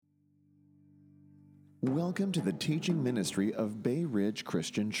Welcome to the teaching ministry of Bay Ridge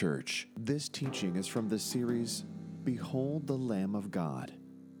Christian Church. This teaching is from the series, Behold the Lamb of God.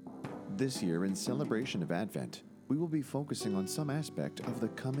 This year, in celebration of Advent, we will be focusing on some aspect of the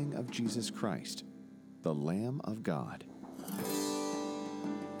coming of Jesus Christ, the Lamb of God.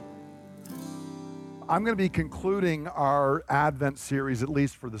 I'm going to be concluding our Advent series, at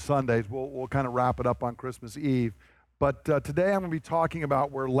least for the Sundays. We'll kind of wrap it up on Christmas Eve. But today I'm going to be talking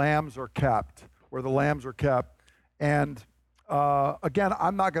about where lambs are kept, where the lambs are kept. And again,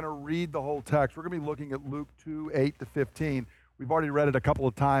 I'm not going to read the whole text. We're going to be looking at Luke 2:8-15. We've already read it a couple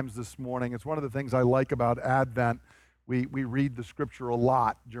of times this morning. It's one of the things I like about Advent. We read the scripture a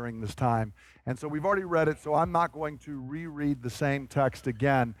lot during this time. And so we've already read it, so I'm not going to reread the same text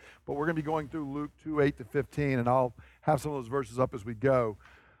again, but we're going to be going through Luke 2:8-15, and I'll have some of those verses up as we go.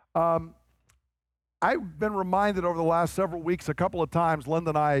 I've been reminded over the last several weeks a couple of times, Linda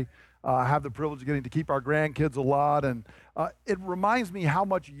and I have the privilege of getting to keep our grandkids a lot, and it reminds me how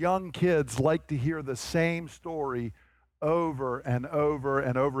much young kids like to hear the same story over and over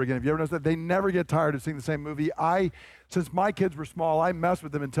and over again. Have you ever noticed that? They never get tired of seeing the same movie. Since my kids were small, I mess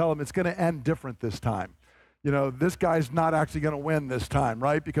with them and tell them it's going to end different this time. You know, this guy's not actually going to win this time,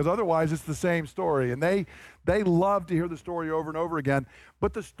 right? Because otherwise it's the same story. And they love to hear the story over and over again.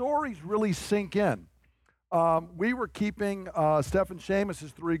 But the stories really sink in. We were keeping Steph and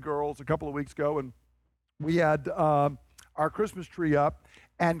Seamus's three girls a couple of weeks ago, and we had our Christmas tree up.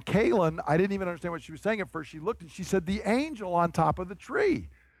 And Kaylin, I didn't even understand what she was saying at first. She looked and she said, "The angel on top of the tree."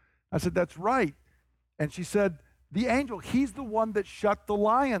 I said, "That's right." And she said, "The angel, he's the one that shut the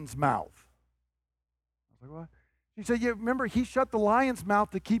lion's mouth." I was like, "What?" She said, "Yeah, remember, he shut the lion's mouth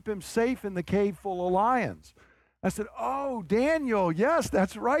to keep him safe in the cave full of lions." I said, "Oh, Daniel, yes,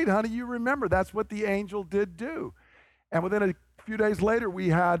 that's right, honey. You remember. That's what the angel did do." And within a few days later, we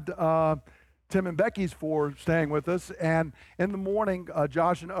had Tim and Becky's four staying with us, and in the morning,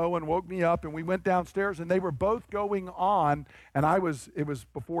 Josh and Owen woke me up, and we went downstairs, and they were both going on, and it was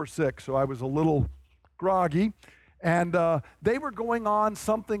before 6, so I was a little groggy, and they were going on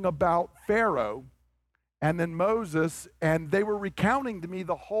something about Pharaoh, and then Moses, and they were recounting to me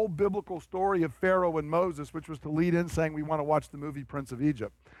the whole biblical story of Pharaoh and Moses, which was to lead in saying, we want to watch the movie Prince of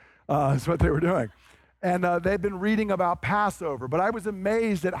Egypt. That's what they were doing. And they'd been reading about Passover, but I was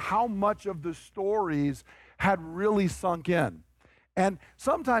amazed at how much of the stories had really sunk in. And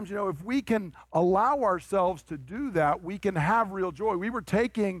sometimes, you know, if we can allow ourselves to do that, we can have real joy. We were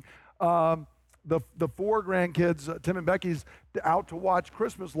taking the four grandkids, Tim and Becky's, out to watch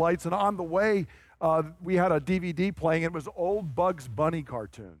Christmas lights, and on the way, we had a DVD playing. It was old Bugs Bunny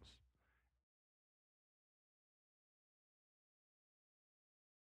cartoons.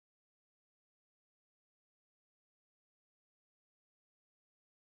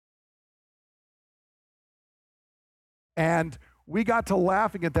 And we got to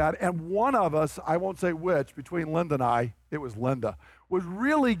laughing at that, and one of us, I won't say which, between Linda and I, it was Linda, was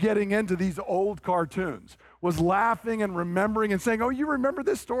really getting into these old cartoons, was laughing and remembering and saying, "Oh, you remember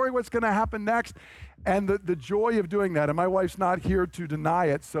this story? What's going to happen next?" And the joy of doing that, and my wife's not here to deny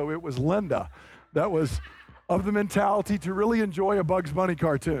it, so it was Linda that was of the mentality to really enjoy a Bugs Bunny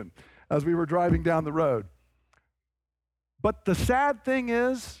cartoon as we were driving down the road. But the sad thing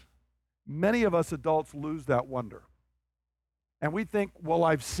is, many of us adults lose that wonder. And we think, well,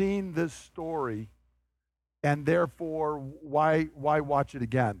 I've seen this story, and therefore, why watch it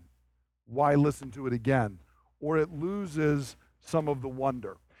again? Why listen to it again? Or it loses some of the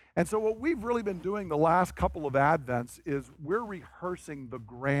wonder. And so what we've really been doing the last couple of Advents is we're rehearsing the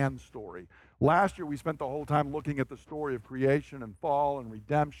grand story. Last year, we spent the whole time looking at the story of creation and fall and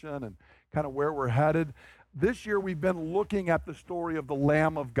redemption and kind of where we're headed. This year, we've been looking at the story of the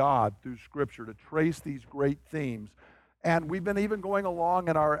Lamb of God through Scripture to trace these great themes. And we've been even going along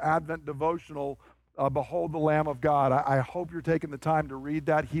in our Advent devotional, Behold the Lamb of God. I hope you're taking the time to read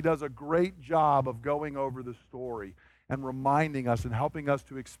that. He does a great job of going over the story and reminding us and helping us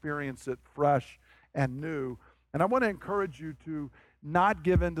to experience it fresh and new. And I want to encourage you to not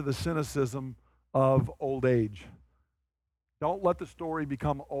give in to the cynicism of old age. Don't let the story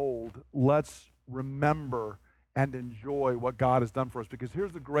become old. Let's remember and enjoy what God has done for us. Because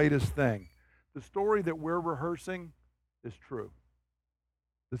here's the greatest thing. The story that we're rehearsing is true.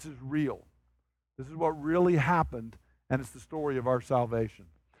 This is real. This is what really happened, and it's the story of our salvation.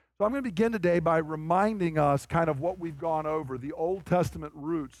 So I'm going to begin today by reminding us kind of what we've gone over, the Old Testament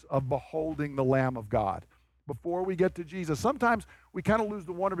roots of beholding the Lamb of God. Before we get to Jesus, sometimes we kind of lose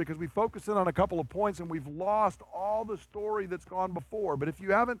the wonder because we focus in on a couple of points and we've lost all the story that's gone before. But if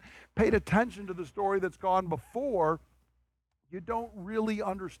you haven't paid attention to the story that's gone before, you don't really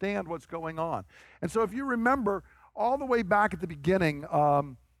understand what's going on. And so if you remember, all the way back at the beginning,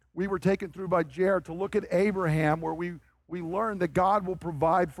 we were taken through by Jared to look at Abraham, where we learned that God will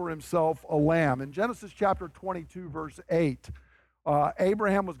provide for himself a lamb. In Genesis chapter 22, verse 8,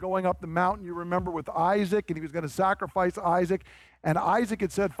 Abraham was going up the mountain, you remember, with Isaac, and he was going to sacrifice Isaac. And Isaac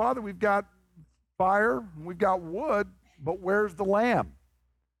had said, Father, we've got fire, and we've got wood, but where's the lamb?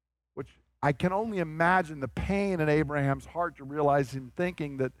 Which I can only imagine the pain in Abraham's heart to realize him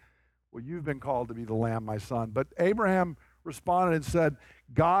thinking that, well, you've been called to be the lamb, my son. But Abraham responded and said,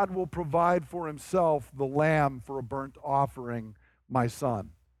 God will provide for himself the lamb for a burnt offering, my son.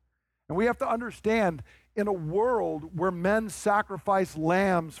 And we have to understand, in a world where men sacrifice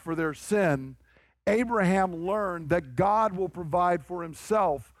lambs for their sin, Abraham learned that God will provide for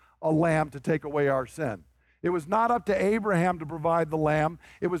himself a lamb to take away our sin. It was not up to Abraham to provide the lamb.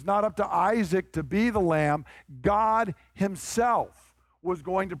 It was not up to Isaac to be the lamb. God himself was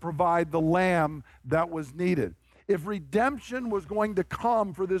going to provide the lamb that was needed. If redemption was going to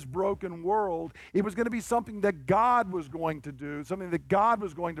come for this broken world, it was going to be something that God was going to do, something that God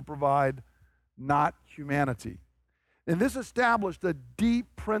was going to provide, not humanity. And this established a deep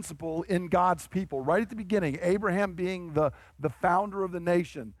principle in God's people. Right at the beginning, Abraham being the founder of the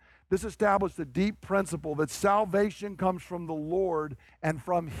nation, this established a deep principle that salvation comes from the Lord and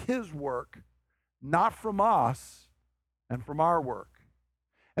from his work, not from us and from our work.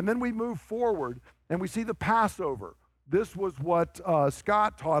 And then we move forward and we see the Passover. This was what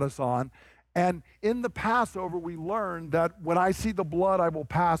Scott taught us on. And in the Passover, we learned that when I see the blood, I will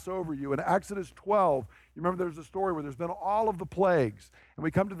pass over you. In Exodus 12, you remember there's a story where there's been all of the plagues. And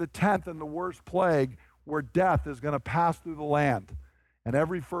we come to the 10th and the worst plague, where death is going to pass through the land. And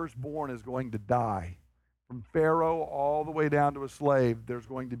every firstborn is going to die. From Pharaoh all the way down to a slave, there's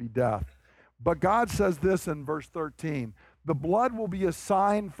going to be death. But God says this in verse 13, the blood will be a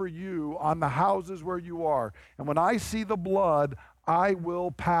sign for you on the houses where you are. And when I see the blood, I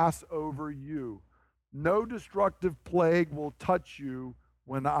will pass over you. No destructive plague will touch you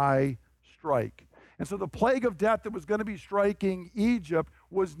when I strike. And so the plague of death that was going to be striking Egypt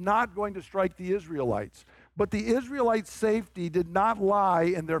was not going to strike the Israelites. But the Israelites' safety did not lie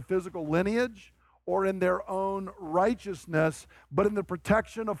in their physical lineage or in their own righteousness, but in the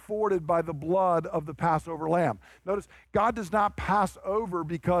protection afforded by the blood of the Passover lamb. Notice, God does not pass over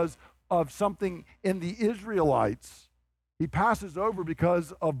because of something in the Israelites. He passes over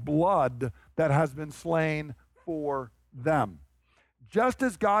because of blood that has been slain for them. Just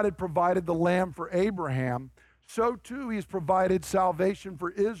as God had provided the lamb for Abraham, so too he's provided salvation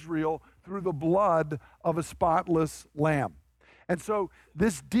for Israel through the blood of a spotless lamb. And so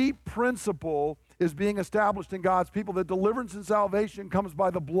this deep principle is being established in God's people, that deliverance and salvation comes by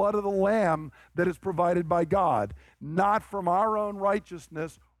the blood of the lamb that is provided by God, not from our own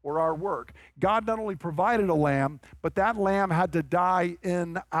righteousness or our work. God not only provided a lamb, but that lamb had to die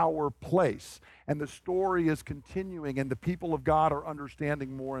in our place. And the story is continuing, and the people of God are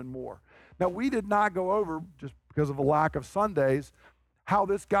understanding more and more. Now, we did not go over, just because of a lack of Sundays, how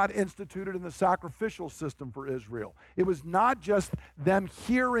this got instituted in the sacrificial system for Israel. It was not just them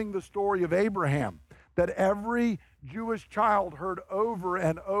hearing the story of Abraham that every Jewish child heard over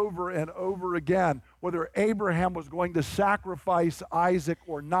and over and over again, whether Abraham was going to sacrifice Isaac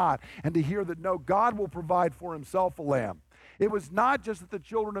or not, and to hear that, no, God will provide for himself a lamb. It was not just that the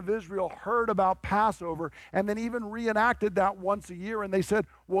children of Israel heard about Passover and then even reenacted that once a year, and they said,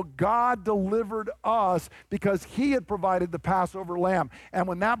 well, God delivered us because he had provided the Passover lamb. And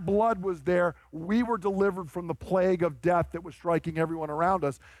when that blood was there, we were delivered from the plague of death that was striking everyone around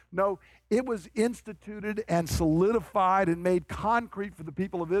us. No, it was instituted and solidified and made concrete for the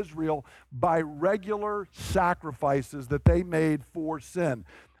people of Israel by regular sacrifices that they made for sin.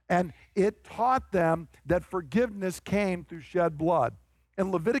 And it taught them that forgiveness came through shed blood. In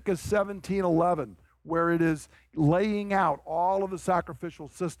Leviticus 17:11, where it is laying out all of the sacrificial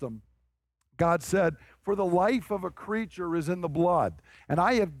system, God said, for the life of a creature is in the blood, and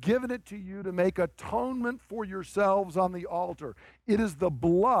I have given it to you to make atonement for yourselves on the altar. It is the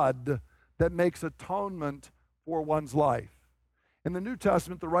blood that makes atonement for one's life. In the New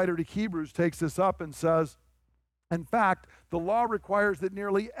Testament, the writer to Hebrews takes this up and says, in fact, the law requires that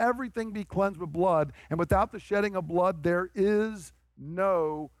nearly everything be cleansed with blood, and without the shedding of blood, there is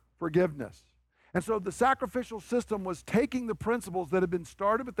no forgiveness. And so the sacrificial system was taking the principles that had been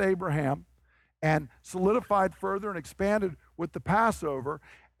started with Abraham and solidified further and expanded with the Passover,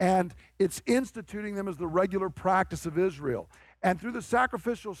 and it's instituting them as the regular practice of Israel. And through the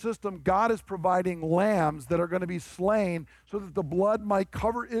sacrificial system, God is providing lambs that are going to be slain so that the blood might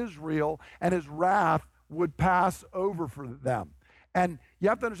cover Israel and his wrath would pass over for them. And you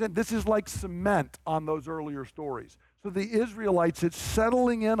have to understand, this is like cement on those earlier stories. So the Israelites, it's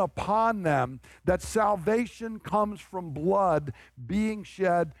settling in upon them that salvation comes from blood being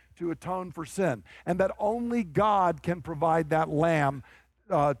shed to atone for sin, and that only God can provide that lamb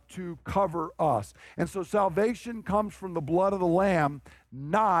to cover us. And so salvation comes from the blood of the lamb,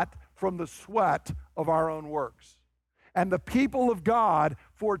 not from the sweat of our own works. And the people of God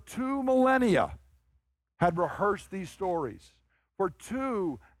for 2 millennia had rehearsed these stories. For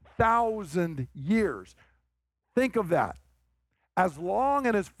 2,000 years. Think of that. As long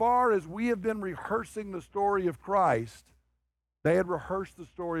and as far as we have been rehearsing the story of Christ, they had rehearsed the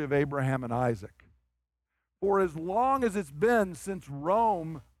story of Abraham and Isaac. For as long as it's been since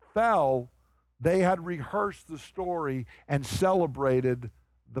Rome fell, they had rehearsed the story and celebrated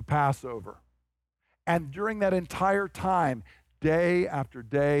the Passover. And during that entire time, day after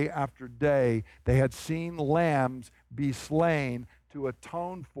day after day, they had seen lambs be slain to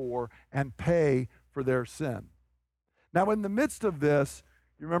atone for and pay for their sin. Now, in the midst of this,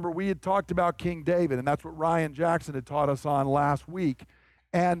 you remember we had talked about King David, and that's what Ryan Jackson had taught us on last week.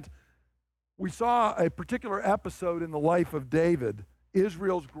 And we saw a particular episode in the life of David,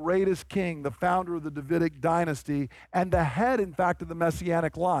 Israel's greatest king, the founder of the Davidic dynasty, and the head, in fact, of the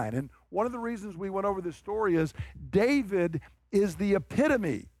Messianic line. And one of the reasons we went over this story is David is the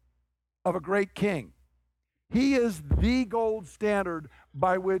epitome of a great king. He is the gold standard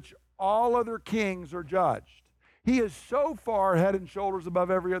by which all other kings are judged. He is so far head and shoulders above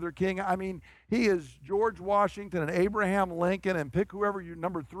every other king. I mean, he is George Washington and Abraham Lincoln, and pick whoever your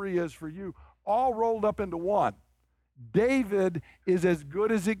number 3 is for you, all rolled up into one. David is as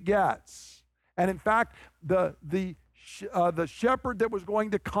good as it gets. And in fact, the shepherd that was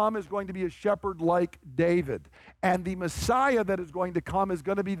going to come is going to be a shepherd like David. And the Messiah that is going to come is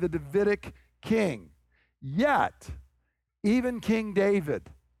going to be the Davidic king. Yet, even King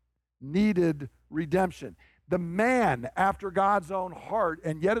David needed redemption. The man after God's own heart,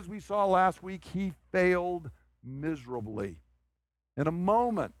 and yet as we saw last week, he failed miserably. In a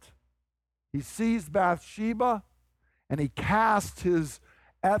moment, he sees Bathsheba and he casts his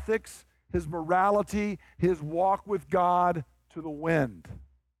ethics, his morality, his walk with God to the wind.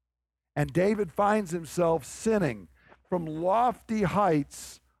 And David finds himself sinning. From lofty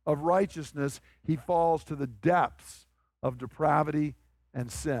heights of righteousness, he falls to the depths of depravity and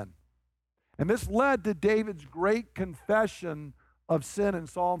sin. And this led to David's great confession of sin in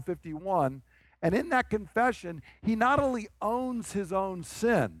Psalm 51. And in that confession, he not only owns his own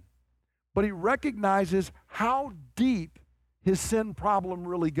sin, but he recognizes how deep his sin problem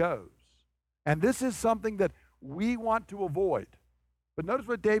really goes. And this is something that we want to avoid. But notice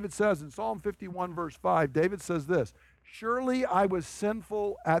what David says in Psalm 51, verse 5. David says this, "Surely I was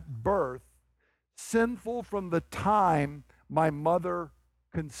sinful at birth, sinful from the time my mother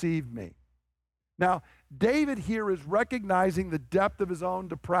conceived me." Now, David here is recognizing the depth of his own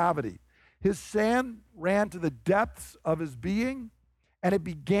depravity. His sin ran to the depths of his being, and it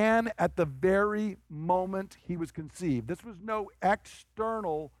began at the very moment he was conceived. This was no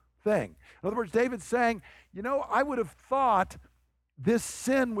external thing. In other words, David's saying, I would have thought this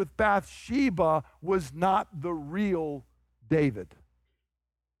sin with Bathsheba was not the real David.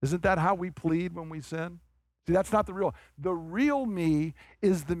 Isn't that how we plead when we sin? See, that's not the real. The real me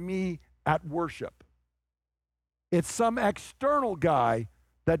is the me at worship. It's some external guy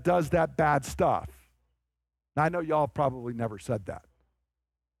that does that bad stuff. Now, I know y'all probably never said that.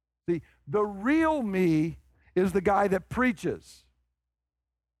 See, the real me is the guy that preaches,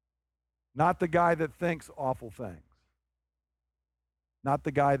 not the guy that thinks awful things, not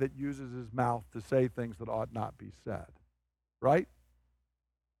the guy that uses his mouth to say things that ought not be said, right?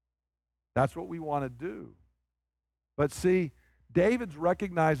 That's what we want to do. But see, David's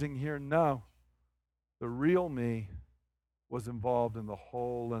recognizing here, no, the real me was involved in the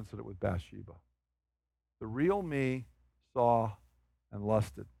whole incident with Bathsheba. The real me saw and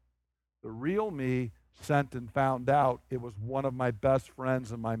lusted. The real me sent and found out it was one of my best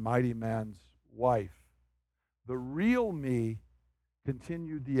friends and my mighty man's wife. The real me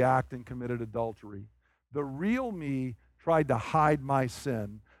continued the act and committed adultery. The real me tried to hide my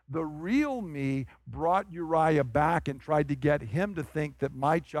sin. The real me brought Uriah back and tried to get him to think that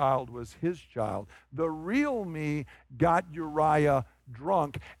my child was his child. The real me got Uriah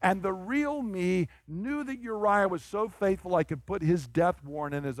drunk. And the real me knew that Uriah was so faithful I could put his death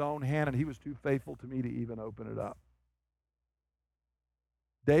warrant in his own hand, and he was too faithful to me to even open it up.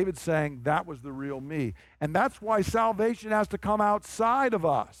 David's saying that was the real me. And that's why salvation has to come outside of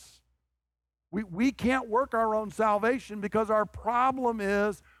us. We can't work our own salvation because our problem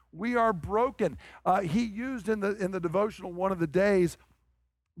is We are broken. He used in the devotional one of the days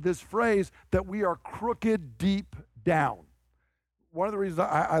this phrase that we are crooked deep down. One of the reasons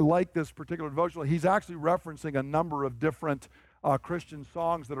I like this particular devotional, he's actually referencing a number of different Christian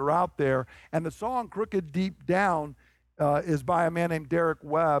songs that are out there. And the song Crooked Deep Down is by a man named Derek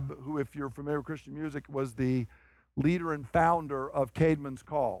Webb, who, if you're familiar with Christian music, was the leader and founder of Caedmon's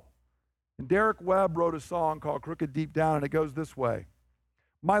Call. And Derek Webb wrote a song called Crooked Deep Down, and it goes this way.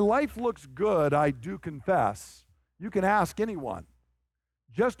 My life looks good, I do confess. You can ask anyone.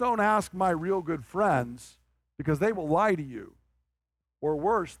 Just don't ask my real good friends, because they will lie to you. Or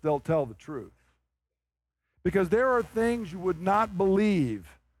worse, they'll tell the truth. Because there are things you would not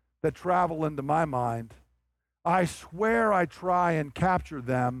believe that travel into my mind. I swear I try and capture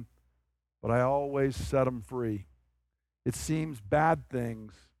them, but I always set them free. It seems bad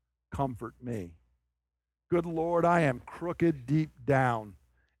things comfort me. Good Lord, I am crooked deep down.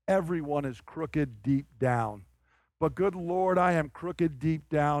 Everyone is crooked deep down. But good Lord, I am crooked deep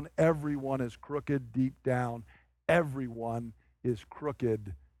down. Everyone is crooked deep down. Everyone is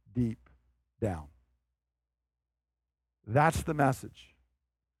crooked deep down. That's the message.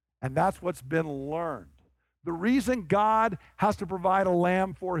 And that's what's been learned. The reason God has to provide a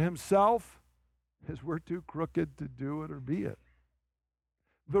lamb for himself is we're too crooked to do it or be it.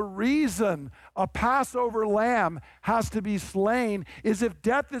 The reason a Passover lamb has to be slain is if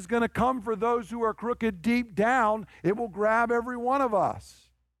death is going to come for those who are crooked deep down, it will grab every one of us.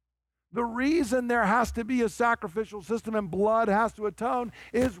 The reason there has to be a sacrificial system and blood has to atone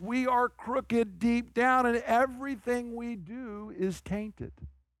is we are crooked deep down and everything we do is tainted.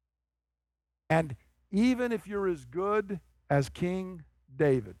 And even if you're as good as King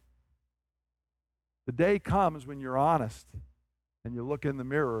David, the day comes when you're honest and you look in the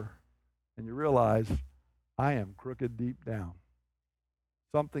mirror and you realize, I am crooked deep down.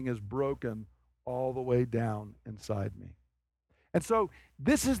 Something is broken all the way down inside me. And so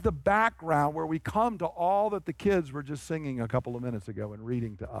this is the background where we come to all that the kids were just singing a couple of minutes ago and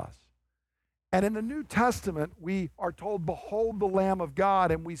reading to us. And in the New Testament, we are told, behold the Lamb of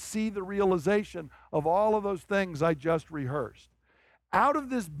God, and we see the realization of all of those things I just rehearsed. Out of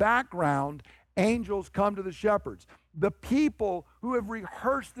this background, angels come to the shepherds. The people who have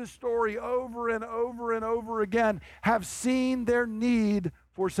rehearsed this story over and over and over again have seen their need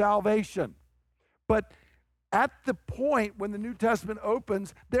for salvation. But at the point when the New Testament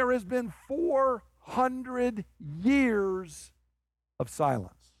opens, there has been 400 years of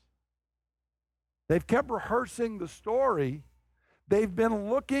silence. They've kept rehearsing the story. They've been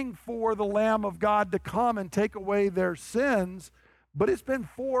looking for the Lamb of God to come and take away their sins, but it's been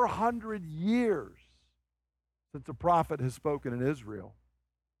 400 years since a prophet has spoken in Israel.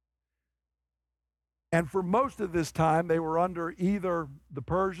 And for most of this time, they were under either the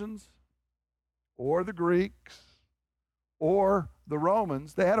Persians or the Greeks or the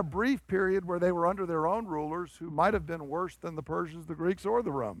Romans. They had a brief period where they were under their own rulers who might have been worse than the Persians, the Greeks, or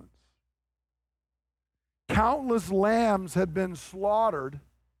the Romans. Countless lambs had been slaughtered,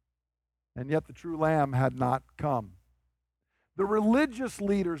 and yet the true lamb had not come. The religious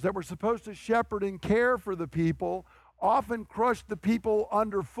leaders that were supposed to shepherd and care for the people often crushed the people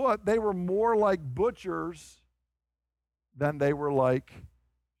underfoot. They were more like butchers than they were like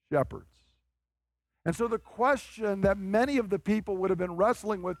shepherds. And so the question that many of the people would have been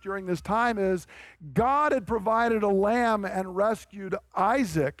wrestling with during this time is, God had provided a lamb and rescued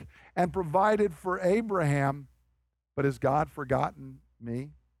Isaac and provided for Abraham, but has God forgotten me?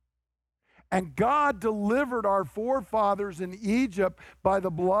 And God delivered our forefathers in Egypt by the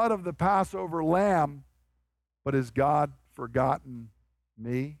blood of the Passover lamb, but has God forgotten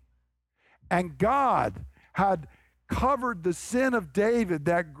me? And God had covered the sin of David,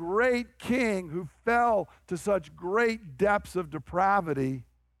 that great king who fell to such great depths of depravity,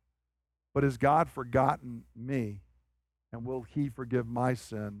 but has God forgotten me? And will he forgive my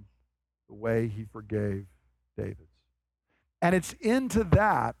sin the way he forgave David's? And it's into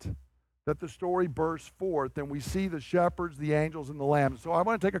that the story bursts forth, and we see the shepherds, the angels, and the lambs. So I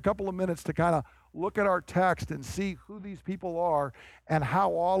want to take a couple of minutes to kind of look at our text and see who these people are and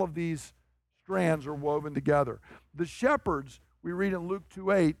how all of these strands are woven together. The shepherds, we read in Luke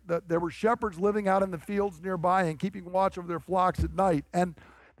 2:8, that there were shepherds living out in the fields nearby and keeping watch over their flocks at night. And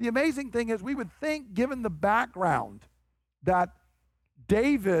the amazing thing is, we would think, given the background, that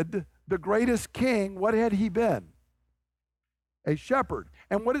David, the greatest king, what had he been? A shepherd.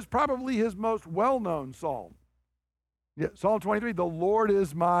 And what is probably his most well-known psalm? Yeah, Psalm 23, the Lord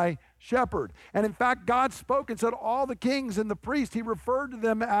is my shepherd. And in fact, God spoke and said all the kings and the priests, he referred to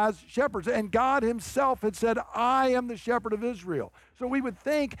them as shepherds. And God himself had said, I am the shepherd of Israel. So we would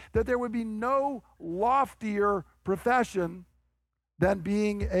think that there would be no loftier profession than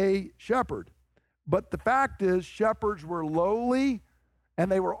being a shepherd. But the fact is, shepherds were lowly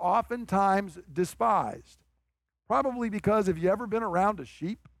and they were oftentimes despised. Probably because, have you ever been around a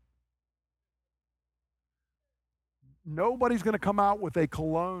sheep? Nobody's going to come out with a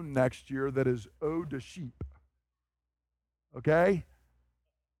cologne next year that is eau de sheep. Okay?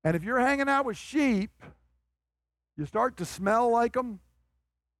 And if you're hanging out with sheep, you start to smell like them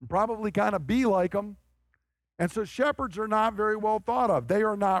and probably kind of be like them. And so shepherds are not very well thought of. They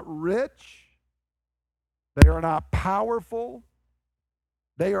are not rich. They are not powerful.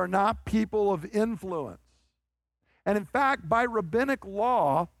 They are not people of influence. And in fact, by rabbinic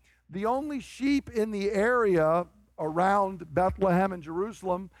law, the only sheep in the area around Bethlehem and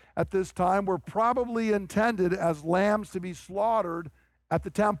Jerusalem at this time were probably intended as lambs to be slaughtered at the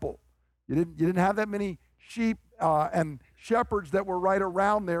temple. You didn't have that many sheep and shepherds that were right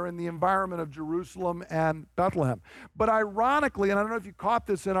around there in the environment of Jerusalem and Bethlehem. But ironically, and I don't know if you caught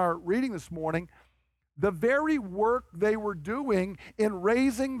this in our reading this morning, the very work they were doing in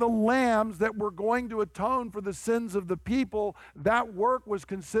raising the lambs that were going to atone for the sins of the people, that work was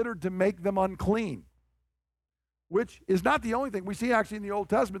considered to make them unclean. Which is not the only thing. We see actually in the Old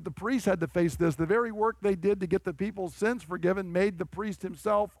Testament, the priests had to face this. The very work they did to get the people's sins forgiven made the priest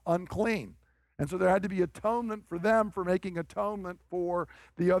himself unclean. And so there had to be atonement for them for making atonement for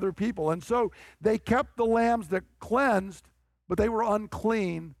the other people. And so they kept the lambs that cleansed, but they were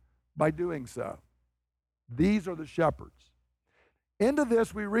unclean by doing so. These are the shepherds. Into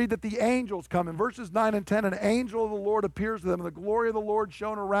this, we read that the angels come. In verses 9 and 10, an angel of the Lord appears to them, and the glory of the Lord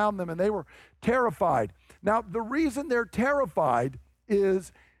shone around them, and they were terrified. Now, the reason they're terrified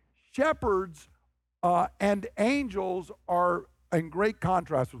is shepherds and angels are in great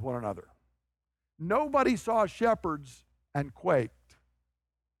contrast with one another. Nobody saw shepherds and quaked,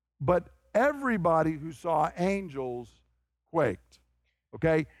 but everybody who saw angels quaked,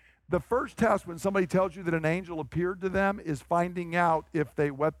 okay? The first test when somebody tells you that an angel appeared to them is finding out if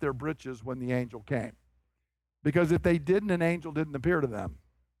they wet their britches when the angel came. Because if they didn't, an angel didn't appear to them.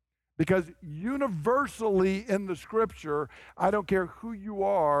 Because universally in the scripture, I don't care who you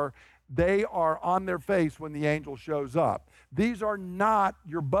are, they are on their face when the angel shows up. These are not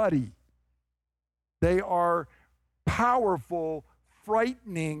your buddy. They are powerful,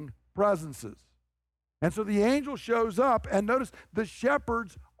 frightening presences. And so the angel shows up, and notice the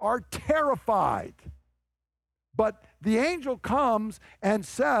shepherds are terrified. But the angel comes and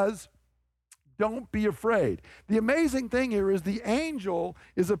says, don't be afraid. The amazing thing here is the angel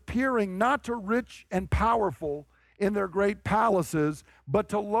is appearing not to rich and powerful in their great palaces, but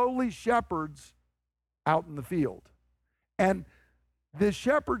to lowly shepherds out in the field. And the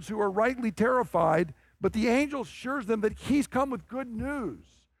shepherds who are rightly terrified, but the angel assures them that he's come with good news.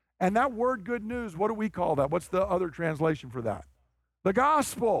 And that word good news, what do we call that? What's the other translation for that? The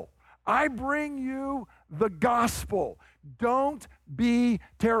gospel. I bring you the gospel. Don't be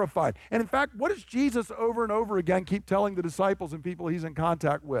terrified. And in fact, what does Jesus over and over again keep telling the disciples and people he's in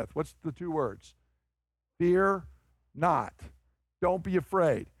contact with? What's the two words? Fear not. Don't be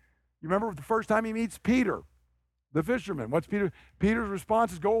afraid. You remember the first time he meets Peter, the fisherman. What's Peter? Peter's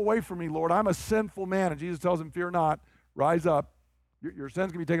response is, go away from me, Lord. I'm a sinful man. And Jesus tells him, fear not. Rise up. Your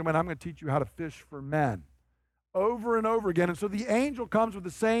sins can be taken away, and I'm going to teach you how to fish for men. Over and over again. And so the angel comes with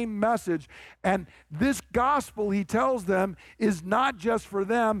the same message. And this gospel, he tells them, is not just for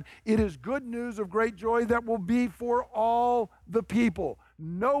them. It is good news of great joy that will be for all the people.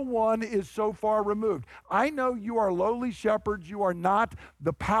 No one is so far removed. I know you are lowly shepherds. You are not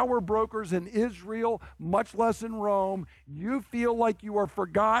the power brokers in Israel, much less in Rome. You feel like you are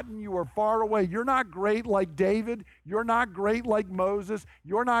forgotten. You are far away. You're not great like David. You're not great like Moses.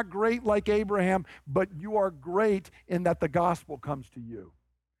 You're not great like Abraham, but you are great in that the gospel comes to you.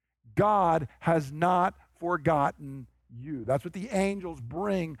 God has not forgotten you. That's what the angels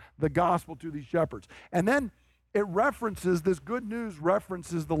bring the gospel to these shepherds. And then it references, this good news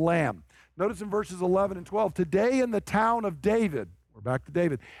references the Lamb. Notice in verses 11 and 12, today in the town of David, we're back to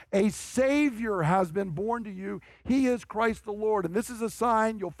David, a Savior has been born to you. He is Christ the Lord. And this is a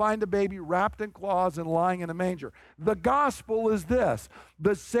sign: you'll find a baby wrapped in cloths and lying in a manger. The gospel is this: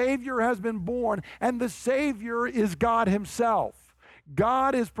 the Savior has been born, and the Savior is God himself.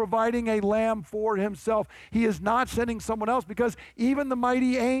 God is providing a lamb for himself. He is not sending someone else, because even the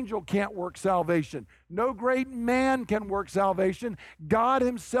mighty angel can't work salvation. No great man can work salvation. God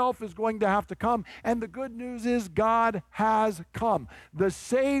himself is going to have to come. And the good news is God has come. The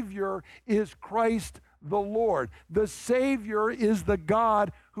Savior is Christ the Lord. The Savior is the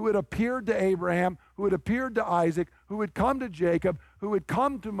God who had appeared to Abraham, who had appeared to Isaac, who had come to Jacob, who had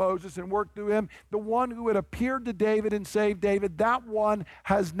come to Moses and worked through him, the one who had appeared to David and saved David. That one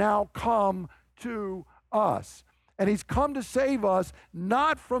has now come to us. And he's come to save us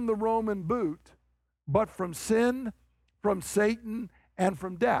not from the Roman boot, but from sin, from Satan, and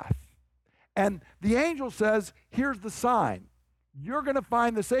from death. And the angel says, here's the sign. You're going to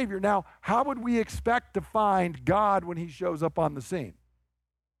find the Savior. Now, how would we expect to find God when he shows up on the scene?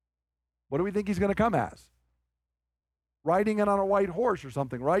 What do we think he's going to come as? Riding in on a white horse or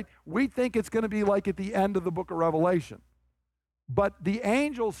something, right? We think it's going to be like at the end of the book of Revelation. But the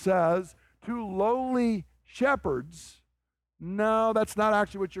angel says to lowly shepherds, no, that's not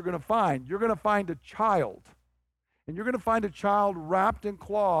actually what you're going to find. You're going to find a child. And you're going to find a child wrapped in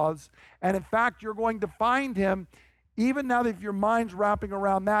cloths. And in fact, you're going to find him, even now that if your mind's wrapping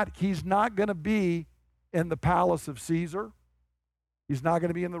around that, he's not going to be in the palace of Caesar. He's not going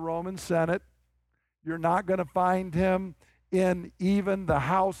to be in the Roman Senate. You're not going to find him in even the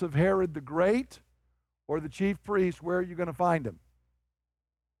house of Herod the Great or the chief priest. Where are you going to find him?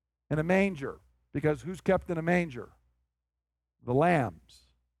 In a manger. Because who's kept in a manger? The lambs.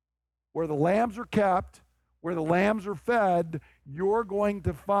 Where the lambs are kept, where the lambs are fed, you're going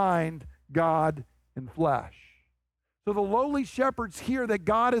to find God in flesh. So the lowly shepherds hear that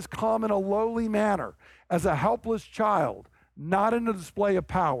God has come in a lowly manner as a helpless child, not in a display of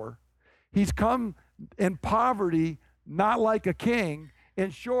power. He's come in poverty, not like a king. In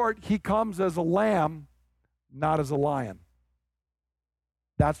short, he comes as a lamb, not as a lion.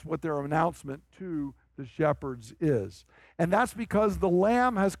 That's what their announcement to the shepherds is. And that's because the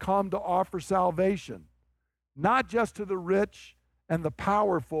lamb has come to offer salvation, not just to the rich and the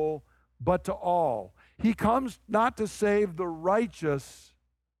powerful, but to all. He comes not to save the righteous,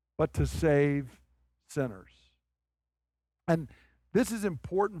 but to save sinners. And this is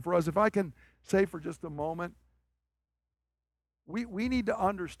important for us. If I can say for just a moment, we need to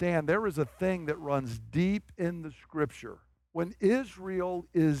understand there is a thing that runs deep in the Scripture. When Israel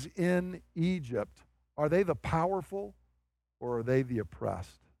is in Egypt, are they the powerful or are they the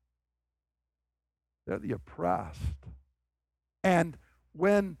oppressed? They're the oppressed. And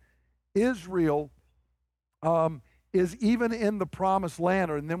when Israel is even in the promised land,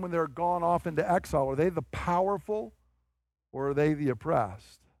 and then when they're gone off into exile, are they the powerful or are they the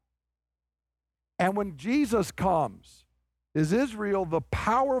oppressed? And when Jesus comes, is Israel the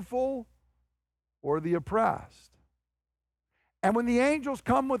powerful or the oppressed? And when the angels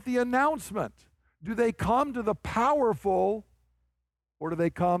come with the announcement, do they come to the powerful or do they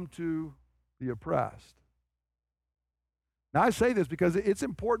come to the oppressed? Now, I say this because it's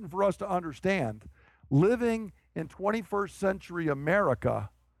important for us to understand, living in 21st century America,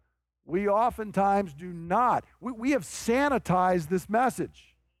 we oftentimes do not. We have sanitized this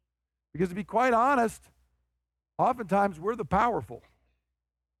message. Because to be quite honest, oftentimes we're the powerful,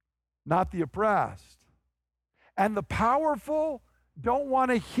 not the oppressed. And the powerful don't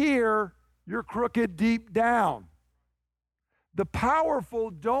want to hear you're crooked deep down. The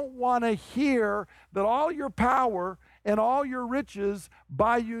powerful don't want to hear that all your power and all your riches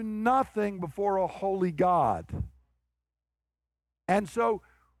buy you nothing before a holy God. And so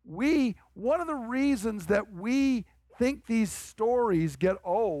one of the reasons that we think these stories get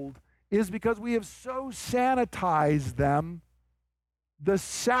old is because we have so sanitized them, the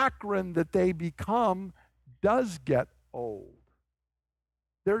saccharine that they become does get old.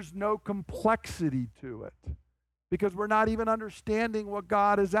 There's no complexity to it because we're not even understanding what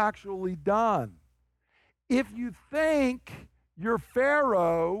God has actually done. If you think you're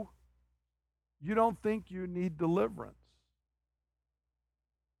Pharaoh, you don't think you need deliverance.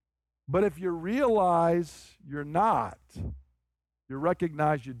 But if you realize you're not, you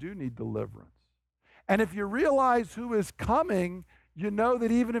recognize you do need deliverance. And if you realize who is coming, you know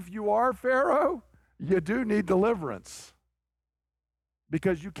that even if you are Pharaoh, you do need deliverance.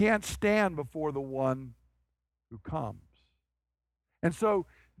 Because you can't stand before the one who comes. And so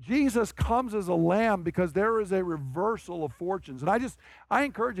Jesus comes as a lamb because there is a reversal of fortunes. And I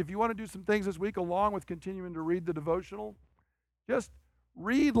encourage you, if you want to do some things this week along with continuing to read the devotional, just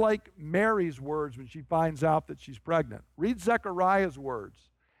read like Mary's words when she finds out that she's pregnant. Read Zechariah's words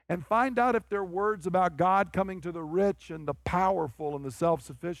and find out if they're words about God coming to the rich and the powerful and the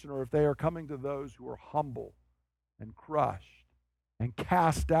self-sufficient, or if they are coming to those who are humble and crushed and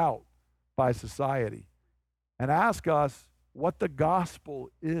cast out by society, and ask us what the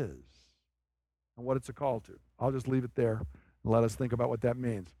gospel is and what it's a call to. I'll just leave it there and let us think about what that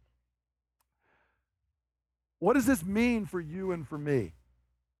means. What does this mean for you and for me?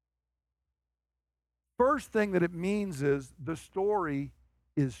 First thing that it means is the story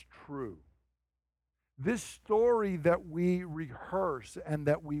is true. This story that we rehearse and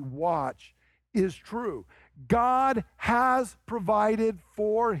that we watch is true. God has provided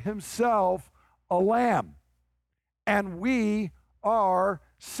for himself a lamb, and we are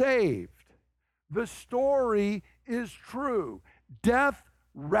saved. The story is true. Death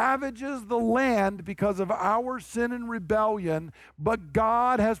ravages the land because of our sin and rebellion, but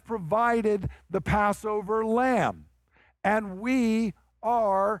God has provided the Passover lamb, and we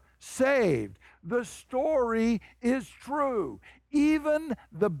are saved. The story is true. Even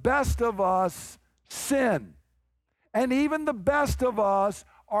the best of us sin, and even the best of us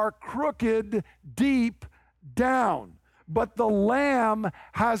are crooked deep down. But the Lamb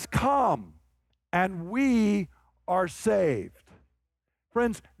has come, and we are saved.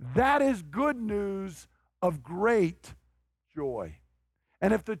 Friends, that is good news of great joy.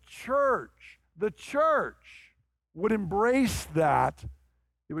 And if the church would embrace that,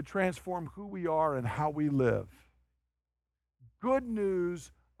 it would transform who we are and how we live. Good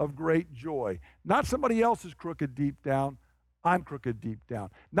news of great joy. Not somebody else is crooked deep down. I'm crooked deep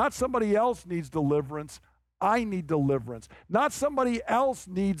down. Not somebody else needs deliverance. I need deliverance. Not somebody else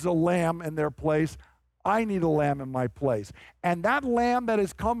needs a lamb in their place. I need a lamb in my place. And that lamb that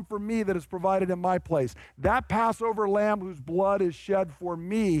has come for me, that is provided in my place, that Passover lamb whose blood is shed for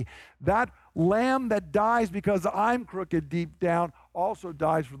me, that lamb that dies because I'm crooked deep down, also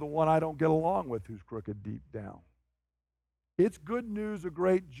dies for the one I don't get along with who's crooked deep down. It's good news of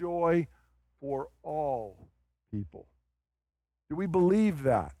great joy for all people. Do we believe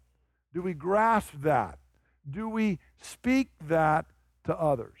that? Do we grasp that? Do we speak that to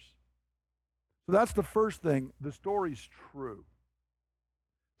others? So that's the first thing. The story's true.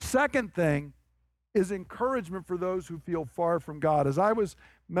 Second thing is encouragement for those who feel far from God. As I was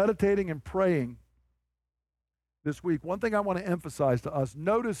meditating and praying this week, one thing I want to emphasize to us,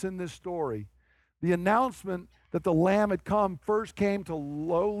 notice in this story, the announcement that the Lamb had come first came to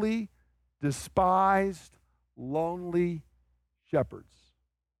lowly, despised, lonely shepherds.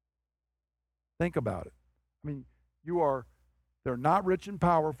 Think about it. I mean, they're not rich and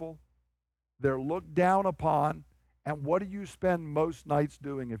powerful. They're looked down upon. And what do you spend most nights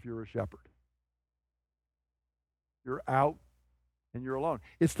doing if you're a shepherd? You're out and you're alone.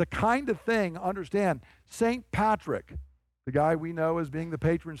 It's the kind of thing, understand, St. Patrick, the guy we know as being the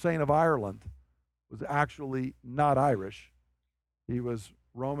patron saint of Ireland, was actually not Irish. He was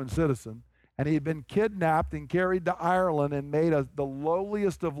Roman citizen. And he had been kidnapped and carried to Ireland and made the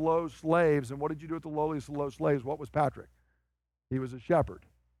lowliest of low slaves. And what did you do with the lowliest of low slaves? What was Patrick? He was a shepherd.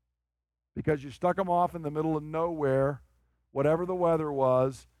 Because you stuck them off in the middle of nowhere, whatever the weather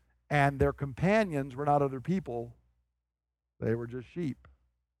was, and their companions were not other people. They were just sheep.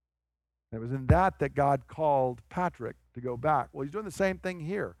 And it was in that God called Patrick to go back. Well, he's doing the same thing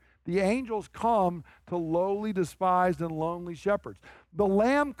here. The angels come to lowly, despised, and lonely shepherds. The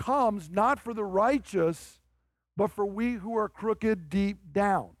Lamb comes not for the righteous, but for we who are crooked deep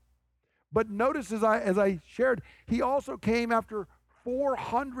down. But notice as I shared, he also came after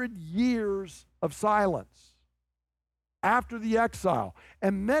 400 years of silence, after the exile.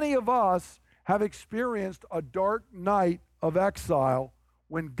 And many of us have experienced a dark night of exile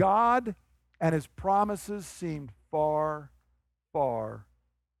when God and his promises seemed far, far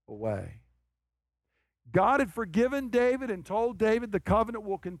away. God had forgiven David and told David the covenant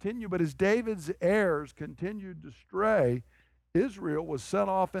will continue, but as David's heirs continued to stray, Israel was sent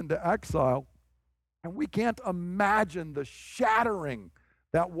off into exile, and we can't imagine the shattering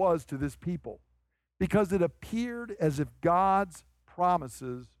that was to this people, because it appeared as if God's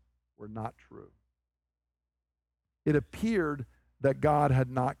promises were not true. It appeared that God had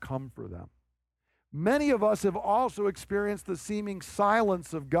not come for them. Many of us have also experienced the seeming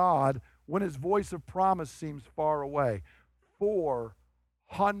silence of God when his voice of promise seems far away.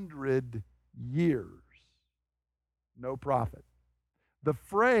 400 years, no prophet. The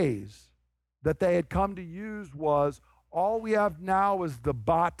phrase that they had come to use was, all we have now is the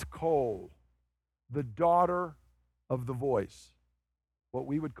Bat Kol, the daughter of the voice, what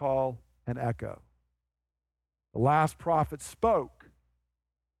we would call an echo. The last prophet spoke,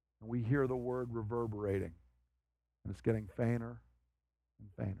 and we hear the word reverberating, and it's getting fainter and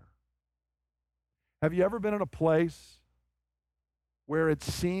fainter. Have you ever been in a place where it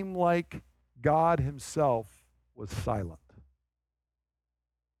seemed like God himself was silent?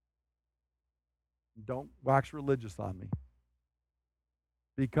 Don't wax religious on me.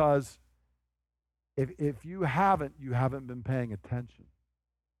 Because if you haven't been paying attention.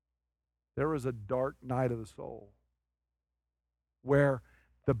 There is a dark night of the soul where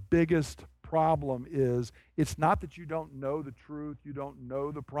the biggest problem is it's not that you don't know the truth, you don't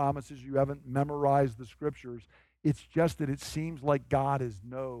know the promises, you haven't memorized the scriptures. It's just that it seems like God is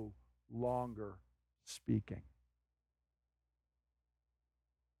no longer speaking.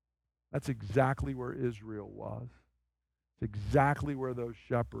 That's exactly where Israel was. It's exactly where those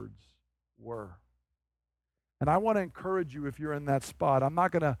shepherds were. And I want to encourage you if you're in that spot. I'm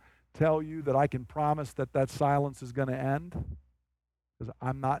not going to tell you that I can promise that that silence is going to end, because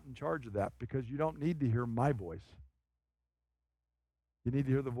I'm not in charge of that, because you don't need to hear my voice. You need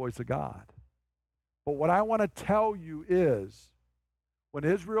to hear the voice of God. But what I want to tell you is, when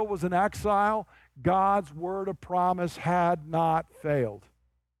Israel was in exile, God's word of promise had not failed.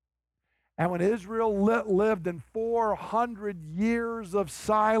 And when Israel lived in 400 years of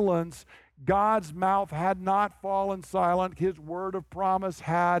silence, God's mouth had not fallen silent. His word of promise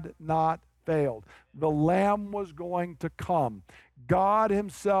had not failed. The Lamb was going to come. God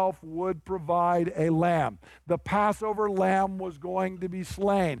himself would provide a lamb. The Passover lamb was going to be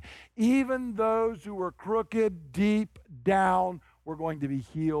slain. Even those who were crooked deep down were going to be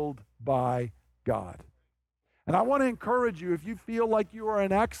healed by God. And I want to encourage you, if you feel like you are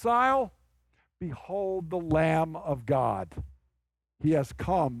in exile, behold the Lamb of God. He has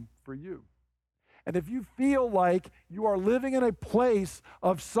come for you. And if you feel like you are living in a place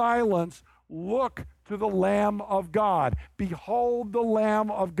of silence, look to the Lamb of God. Behold the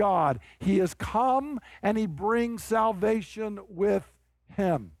Lamb of God. He has come and he brings salvation with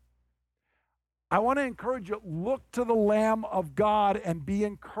him. I want to encourage you, look to the Lamb of God and be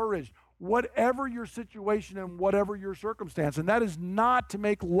encouraged, whatever your situation and whatever your circumstance. And that is not to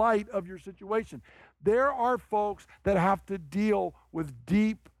make light of your situation. There are folks that have to deal with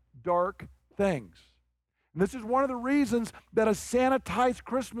deep, dark things. And this is one of the reasons that a sanitized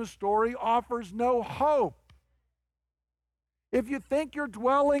Christmas story offers no hope. If you think you're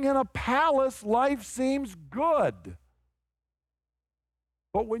dwelling in a palace, life seems good.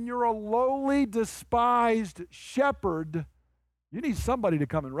 But when you're a lowly, despised shepherd, you need somebody to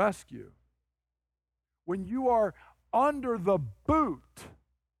come and rescue. When you are under the boot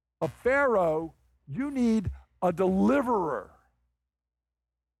of Pharaoh, you need a deliverer.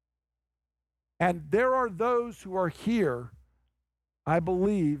 And there are those who are here, I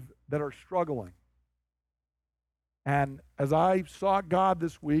believe, that are struggling. And as I sought God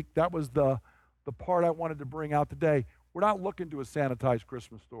this week, that was the part I wanted to bring out today. We're not looking to a sanitized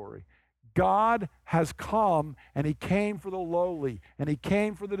Christmas story. God has come, and he came for the lowly, and he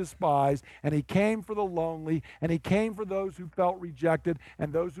came for the despised, and he came for the lonely, and he came for those who felt rejected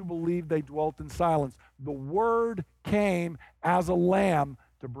and those who believed they dwelt in silence. The Word came as a lamb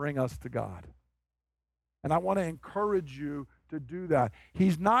to bring us to God. And I want to encourage you to do that.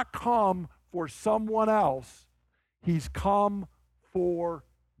 He's not come for someone else. He's come for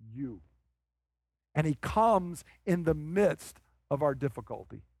you. And he comes in the midst of our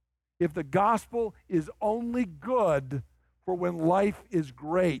difficulty. If the gospel is only good for when life is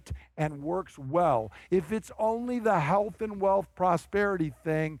great and works well, if it's only the health and wealth prosperity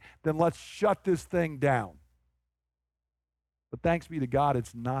thing, then let's shut this thing down. But thanks be to God,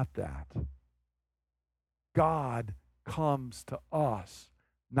 it's not that. God comes to us,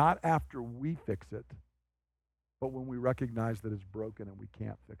 not after we fix it, but when we recognize that it's broken and we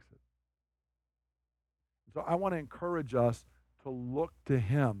can't fix it. So I want to encourage us to look to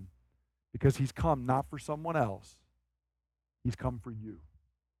him, because he's come not for someone else. He's come for you.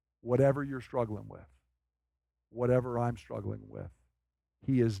 Whatever you're struggling with, whatever I'm struggling with,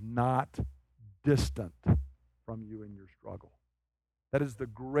 he is not distant from you in your struggle. That is the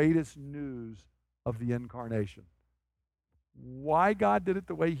greatest news of the incarnation. Why God did it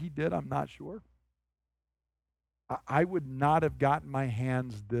the way he did, I'm not sure. I would not have gotten my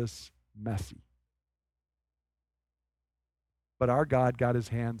hands this messy. But our God got his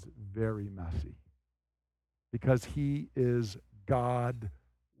hands very messy, because he is God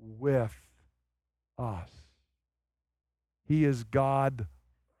with us. He is God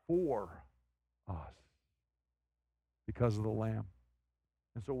for us because of the Lamb.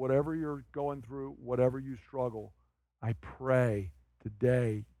 And so whatever you're going through, whatever you struggle, I pray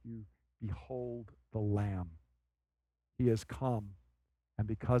today you behold the Lamb. He has come, and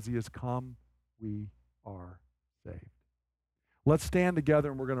because he has come, we are saved. Let's stand together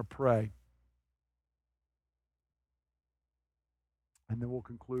and we're going to pray. And then we'll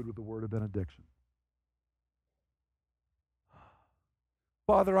conclude with the word of benediction.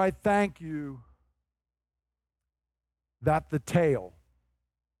 Father, I thank you that the tale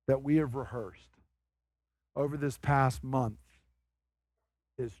that we have rehearsed over this past month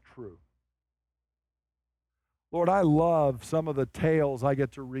is true. Lord, I love some of the tales I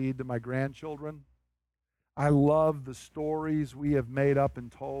get to read to my grandchildren. I love the stories we have made up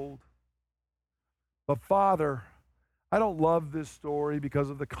and told. But Father, I don't love this story because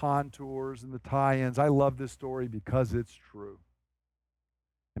of the contours and the tie-ins. I love this story because it's true.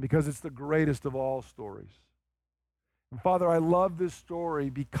 And because it's the greatest of all stories. And Father, I love this story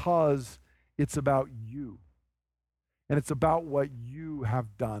because it's about you. And it's about what you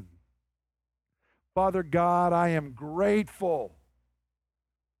have done. Father God, I am grateful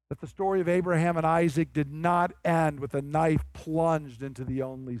that the story of Abraham and Isaac did not end with a knife plunged into the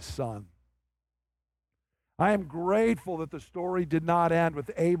only son. I am grateful that the story did not end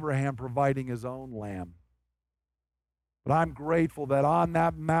with Abraham providing his own lamb. But I'm grateful that on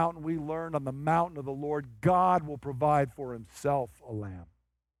that mountain we learned, on the mountain of the Lord, God will provide for himself a lamb.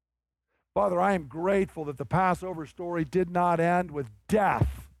 Father, I am grateful that the Passover story did not end with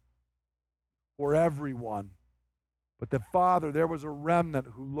death for everyone, but that, Father, there was a remnant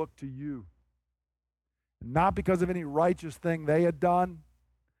who looked to you. Not because of any righteous thing they had done,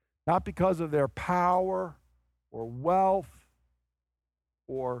 not because of their power or wealth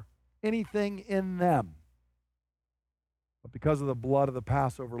or anything in them, but because of the blood of the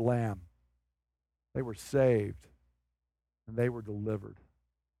Passover lamb. They were saved and they were delivered.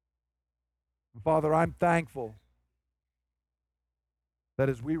 And Father, I'm thankful that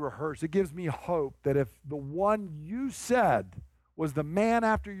as we rehearse, it gives me hope that if the one you said was the man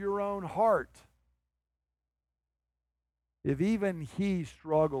after your own heart, if even he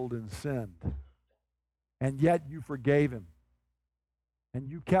struggled and sinned, and yet you forgave him, and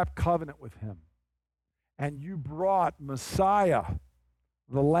you kept covenant with him, and you brought Messiah,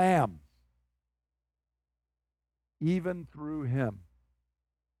 the Lamb, even through him,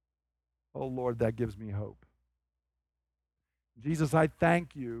 oh Lord, that gives me hope. Jesus, I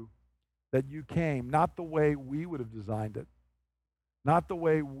thank you that you came, not the way we would have designed it, not the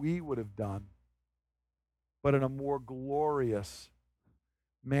way we would have done, but in a more glorious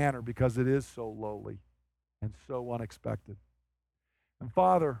manner because it is so lowly and so unexpected. And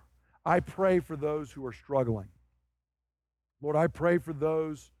Father, I pray for those who are struggling. Lord, I pray for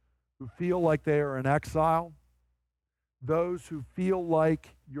those who feel like they are in exile, those who feel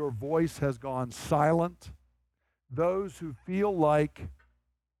like your voice has gone silent, those who feel like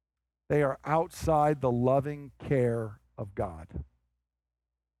they are outside the loving care of God.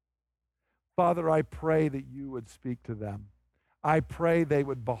 Father, I pray that you would speak to them. I pray they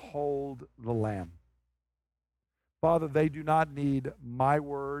would behold the Lamb. Father, they do not need my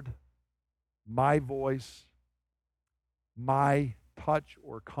word, my voice, my touch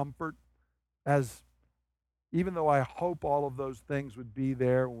or comfort, as even though I hope all of those things would be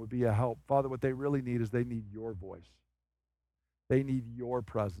there and would be a help. Father, what they really need is they need your voice. They need your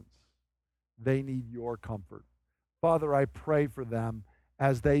presence. They need your comfort. Father, I pray for them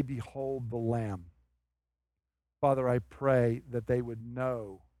as they behold the Lamb. Father, I pray that they would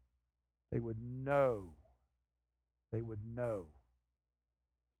know that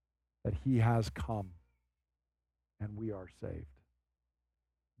he has come and we are saved.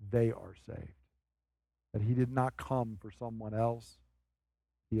 They are saved. That he did not come for someone else.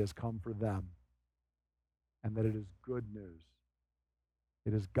 He has come for them. And that it is good news.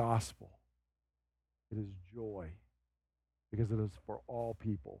 It is gospel. It is joy. Because it is for all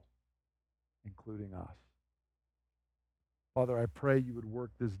people, including us. Father, I pray you would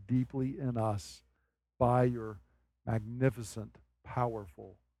work this deeply in us by your magnificent,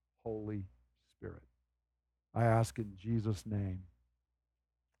 powerful, Holy Spirit. I ask in Jesus' name,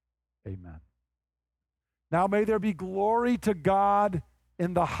 amen. Now may there be glory to God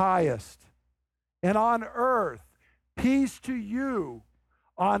in the highest, and on earth peace to you,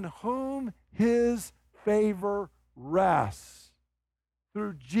 on whom his favor rests,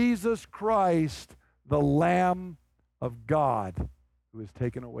 through Jesus Christ, the Lamb of God, who has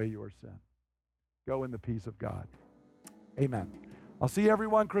taken away your sin. Go in the peace of God. Amen. I'll see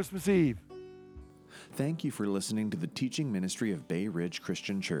everyone Christmas Eve. Thank you for listening to the teaching ministry of Bay Ridge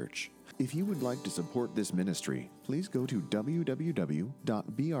Christian Church. If you would like to support this ministry, please go to www.brcc.church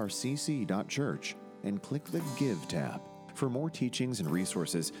and click the Give tab. For more teachings and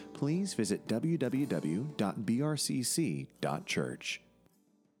resources, please visit www.brcc.church.